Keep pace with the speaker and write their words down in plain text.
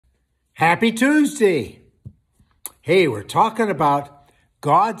Happy Tuesday. Hey, we're talking about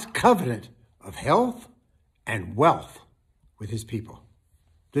God's covenant of health and wealth with his people.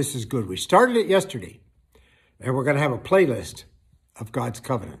 This is good. We started it yesterday, and we're going to have a playlist of God's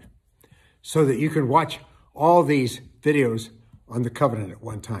covenant so that you can watch all these videos on the covenant at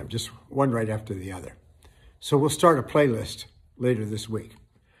one time, just one right after the other. So we'll start a playlist later this week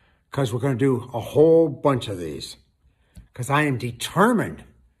because we're going to do a whole bunch of these because I am determined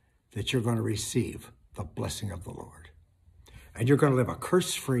that you're going to receive the blessing of the Lord. And you're going to live a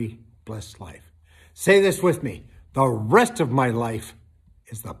curse-free, blessed life. Say this with me. The rest of my life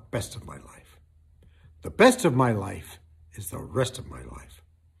is the best of my life. The best of my life is the rest of my life.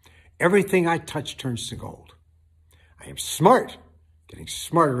 Everything I touch turns to gold. I am smart, getting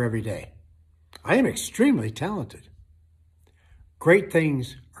smarter every day. I am extremely talented. Great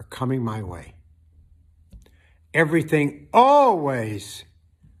things are coming my way. Everything always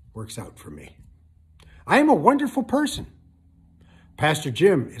works out for me. I am a wonderful person. Pastor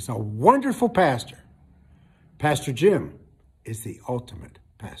Jim is a wonderful pastor. Pastor Jim is the ultimate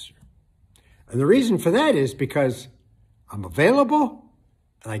pastor. And the reason for that is because I'm available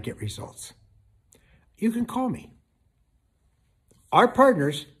and I get results. You can call me. Our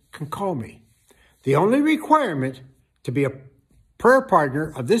partners can call me. The only requirement to be a prayer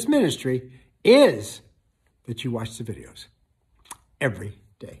partner of this ministry is that you watch the videos every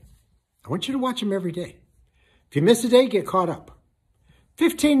day. I want you to watch them every day. If you miss a day, get caught up.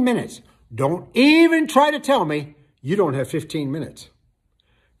 15 minutes. Don't even try to tell me you don't have 15 minutes.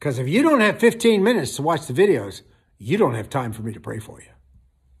 Because if you don't have 15 minutes to watch the videos, you don't have time for me to pray for you.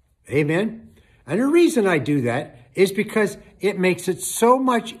 Amen? And the reason I do that is because it makes it so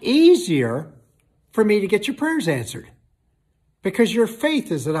much easier for me to get your prayers answered. Because your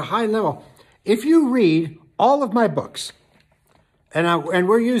faith is at a high level. If you read all of my books, and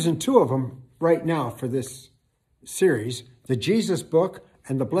we're using 2 of them right now for this series, the Jesus book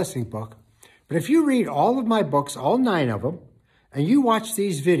and the Blessing book. But if you read all of my books, all 9 of them, and you watch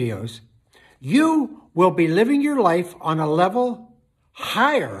these videos, you will be living your life on a level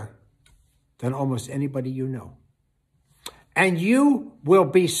higher than almost anybody you know. And you will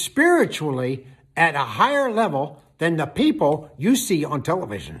be spiritually at a higher level than the people you see on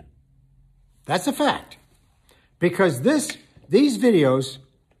television. That's a fact. Because these videos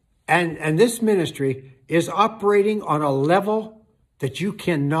and this ministry is operating on a level that you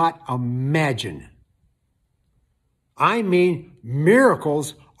cannot imagine. I mean,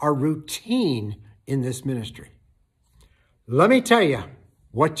 miracles are routine in this ministry. Let me tell you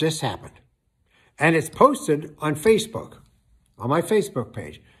what just happened. And it's posted on Facebook, on my Facebook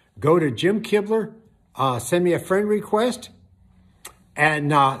page. Go to Jim Kibler, send me a friend request,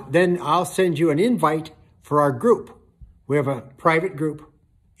 and then I'll send you an invite for our group. We have a private group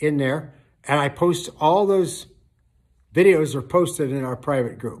in there, and I post all those videos are posted in our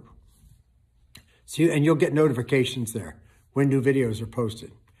private group. And you'll get notifications there when new videos are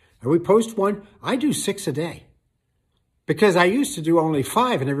posted. And we post one. I do 6 a day because I used to do only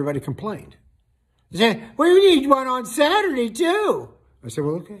 5 and everybody complained. They said, well, we need one on Saturday too. I said,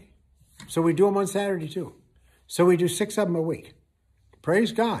 well, okay. So we do them on Saturday too. So we do 6 of them a week.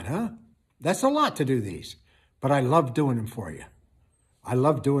 Praise God, huh? That's a lot to do these, but I love doing them for you. I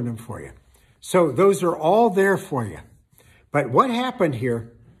love doing them for you. So those are all there for you. But what happened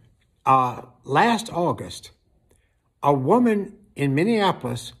here, last August, a woman in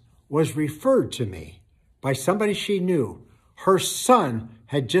Minneapolis was referred to me by somebody she knew. Her son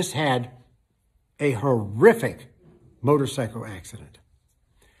had just had a horrific motorcycle accident.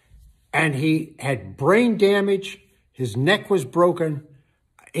 And he had brain damage. His neck was broken.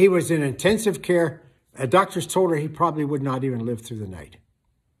 He was in intensive care. Doctors told her he probably would not even live through the night.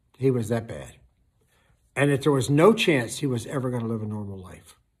 He was that bad. And that there was no chance he was ever going to live a normal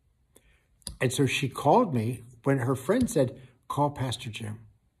life. And so she called me when her friend said, call Pastor Jim.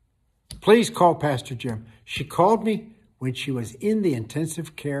 Please call Pastor Jim. She called me when she was in the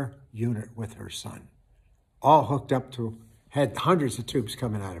intensive care unit with her son. All hooked up to, had hundreds of tubes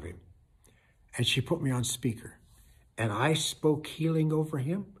coming out of him. And she put me on speaker. And I spoke healing over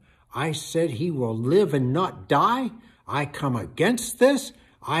him. I said he will live and not die. I come against this.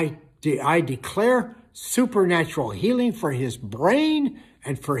 I declare supernatural healing for his brain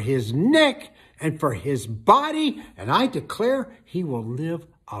and for his neck and for his body. And I declare he will live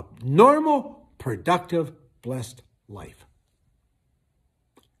a normal, productive, blessed life.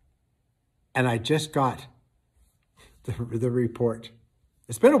 And I just got the report.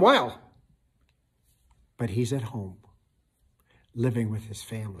 It's been a while, but he's at home living with his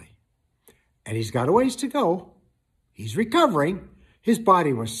family. And he's got a ways to go. He's recovering. His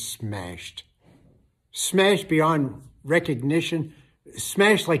body was smashed. Smashed beyond recognition.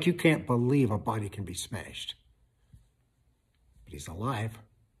 Smashed like you can't believe a body can be smashed. But he's alive.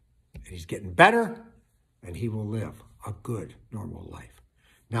 And he's getting better. And he will live a good, normal life.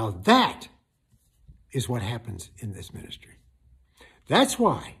 Now that is what happens in this ministry. That's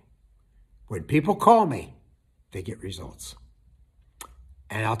why when people call me, they get results.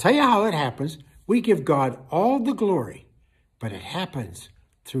 And I'll tell you how it happens. We give God all the glory, but it happens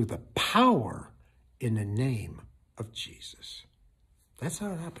through the power in the name of Jesus. That's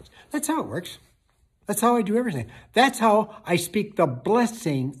how it happens. That's how it works. That's how I do everything. That's how I speak the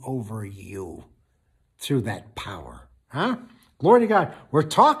blessing over you, through that power. Huh? Glory to God. We're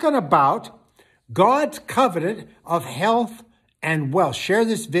talking about God's covenant of health and wealth. Share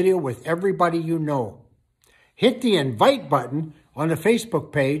this video with everybody you know. Hit the invite button on the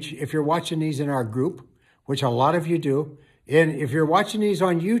Facebook page if you're watching these in our group, which a lot of you do. And if you're watching these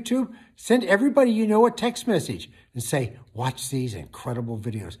on YouTube, send everybody you know a text message and say, watch these incredible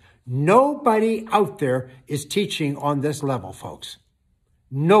videos. Nobody out there is teaching on this level, folks.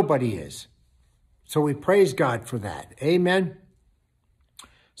 Nobody is. So we praise God for that. Amen.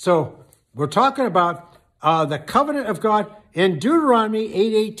 So we're talking about the covenant of God in Deuteronomy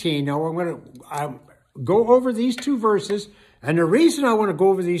 8:18. Now I'm going to go over these two verses. And the reason I want to go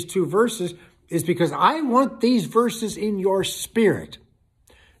over these two verses is because I want these verses in your spirit.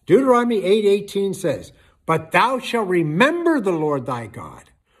 Deuteronomy 8:18 says, "But thou shalt remember the Lord thy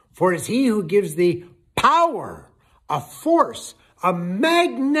God, for it is he who gives thee power, a force, a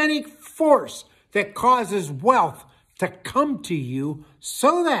magnetic force that causes wealth to come to you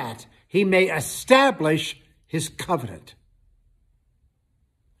so that he may establish his covenant."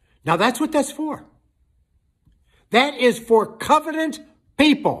 Now that's what that's for. That is for covenant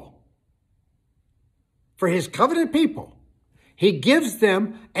people. For his covenant people. He gives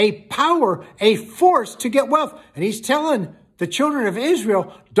them a power, a force to get wealth. And he's telling the children of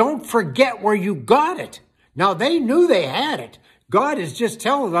Israel, don't forget where you got it. Now they knew they had it. God is just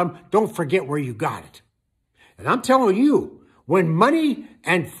telling them, don't forget where you got it. And I'm telling you, when money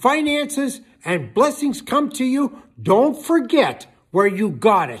and finances and blessings come to you, don't forget where you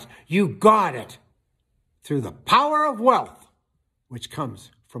got it. You got it through the power of wealth, which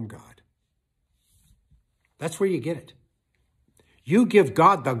comes from God. That's where you get it. You give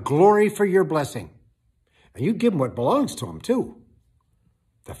God the glory for your blessing. And you give him what belongs to him too.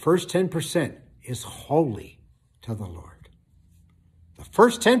 The first 10% is holy to the Lord. The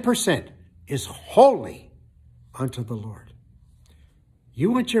first 10% is holy unto the Lord.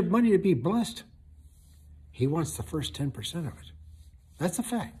 You want your money to be blessed? He wants the first 10% of it. That's a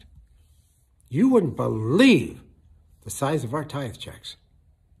fact. You wouldn't believe the size of our tithe checks.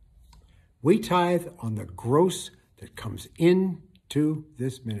 We tithe on the gross that comes into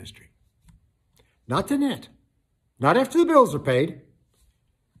this ministry. Not the net. Not after the bills are paid.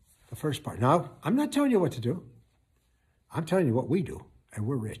 The first part. Now, I'm not telling you what to do. I'm telling you what we do. And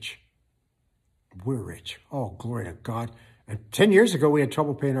we're rich. We're rich. Oh, glory to God. And 10 years ago, we had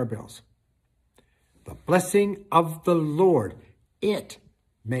trouble paying our bills. The blessing of the Lord, it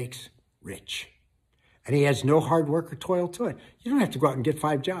makes rich. And he has no hard work or toil to it. You don't have to go out and get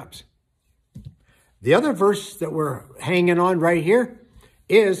 5 jobs. The other verse that we're hanging on right here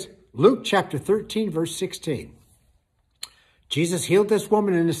is Luke chapter 13, verse 16. Jesus healed this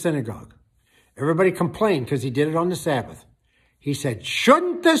woman in the synagogue. Everybody complained because he did it on the Sabbath. He said,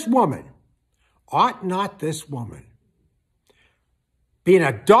 ought not this woman, being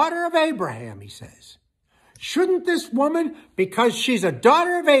a daughter of Abraham, he says, shouldn't this woman, because she's a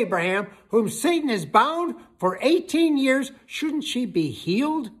daughter of Abraham, whom Satan has bound for 18 years, shouldn't she be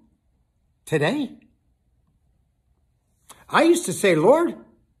healed today? I used to say, Lord,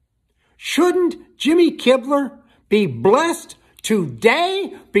 shouldn't Jimmy Kibler be blessed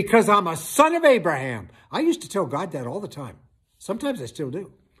today because I'm a son of Abraham? I used to tell God that all the time. Sometimes I still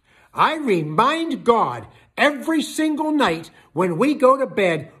do. I remind God every single night when we go to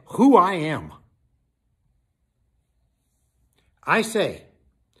bed who I am. I say,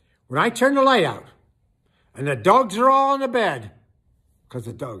 when I turn the light out and the dogs are all on the bed, because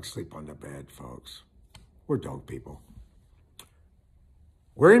the dogs sleep on the bed, folks. We're dog people.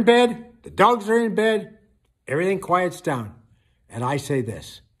 We're in bed, the dogs are in bed, everything quiets down. And I say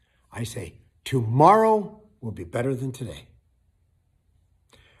this, I say, tomorrow will be better than today.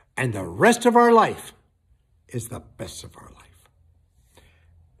 And the rest of our life is the best of our life.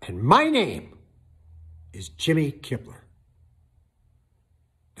 And my name is Jimmy Kibler.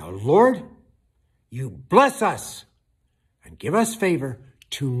 Now, Lord, you bless us and give us favor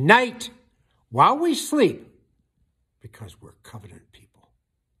tonight while we sleep. because we're covenant people.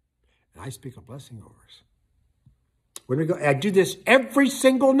 And I speak a blessing over us. When we go, I do this every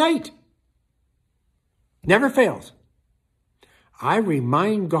single night. Never fails. I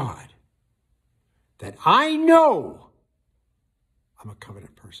remind God that I know I'm a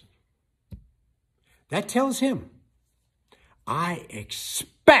covenant person. That tells him I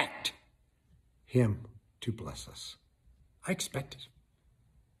expect him to bless us. I expect it.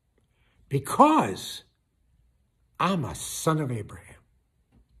 Because I'm a son of Abraham.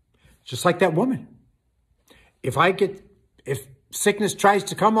 Just like that woman. If sickness tries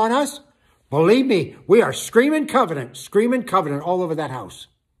to come on us, believe me, we are screaming covenant all over that house.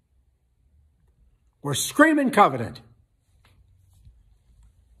 We're screaming covenant.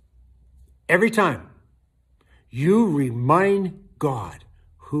 Every time you remind God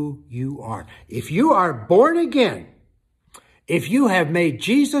who you are. If you are born again, if you have made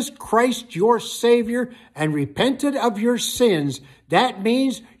Jesus Christ your Savior and repented of your sins, that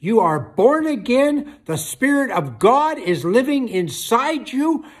means you are born again. The Spirit of God is living inside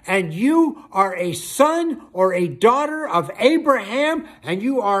you, and you are a son or a daughter of Abraham, and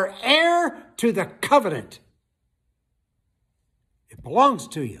you are heir to the covenant. It belongs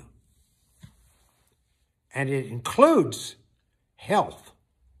to you. And it includes health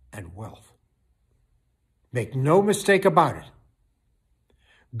and wealth. Make no mistake about it.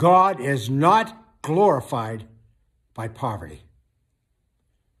 God is not glorified by poverty.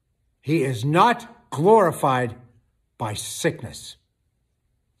 He is not glorified by sickness.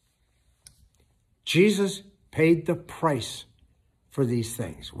 Jesus paid the price for these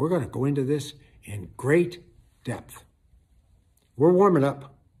things. We're going to go into this in great depth. We're warming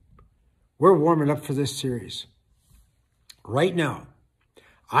up. We're warming up for this series. Right now,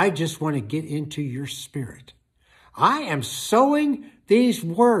 I just want to get into your spirit. I am sowing these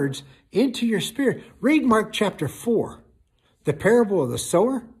words into your spirit. Read Mark chapter 4, the parable of the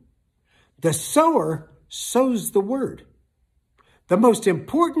sower. The sower sows the word. The most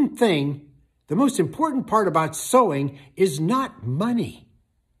important thing, the most important part about sowing is not money.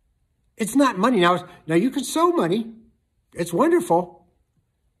 It's not money. Now you can sow money. It's wonderful.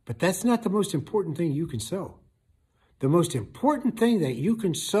 But that's not the most important thing you can sow. The most important thing that you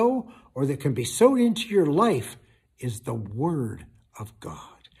can sow or that can be sowed into your life is the Word of God.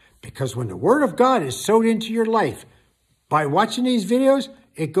 Because when the Word of God is sowed into your life, by watching these videos,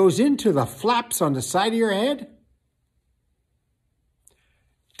 it goes into the flaps on the side of your head,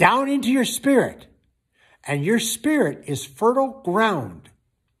 down into your spirit. And your spirit is fertile ground.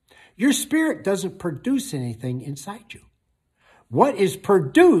 Your spirit doesn't produce anything inside you. What is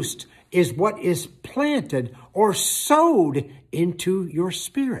produced is what is planted or sowed into your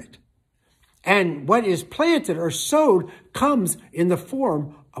spirit. And what is planted or sowed comes in the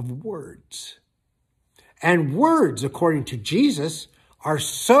form of words. And words, according to Jesus, are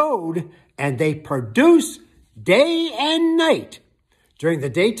sowed and they produce day and night. During the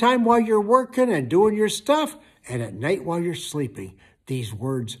daytime while you're working and doing your stuff, and at night while you're sleeping, these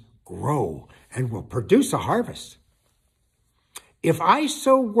words grow and will produce a harvest. If I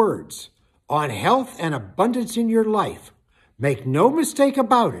sow words on health and abundance in your life, make no mistake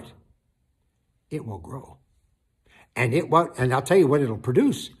about it, it will grow. And I'll tell you what it'll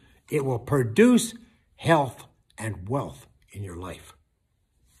produce. It will produce health and wealth in your life.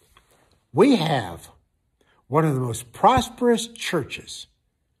 We have one of the most prosperous churches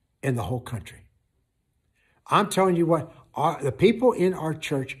in the whole country. I'm telling you what, the people in our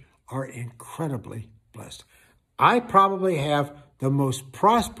church are incredibly blessed. I probably have the most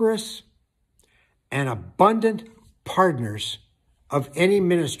prosperous and abundant partners of any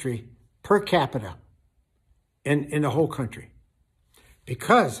ministry per capita in the whole country.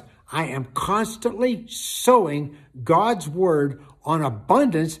 Because I am constantly sowing God's word on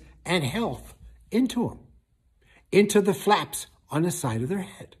abundance and health into them, into the flaps on the side of their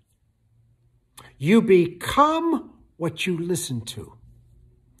head. You become what you listen to.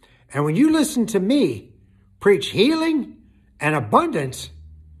 And when you listen to me preach healing and abundance,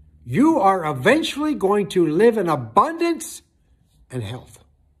 you are eventually going to live in abundance and health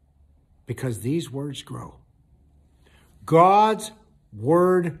because these words grow. God's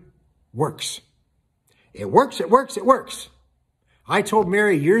word works. It works, it works, it works. I told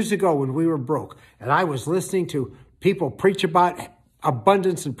Mary years ago when we were broke and I was listening to people preach about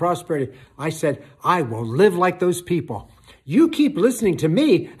abundance and prosperity, I said, I will live like those people. You keep listening to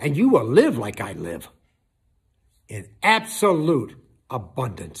me and you will live like I live. In absolute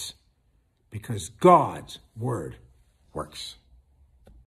abundance. Because God's word works.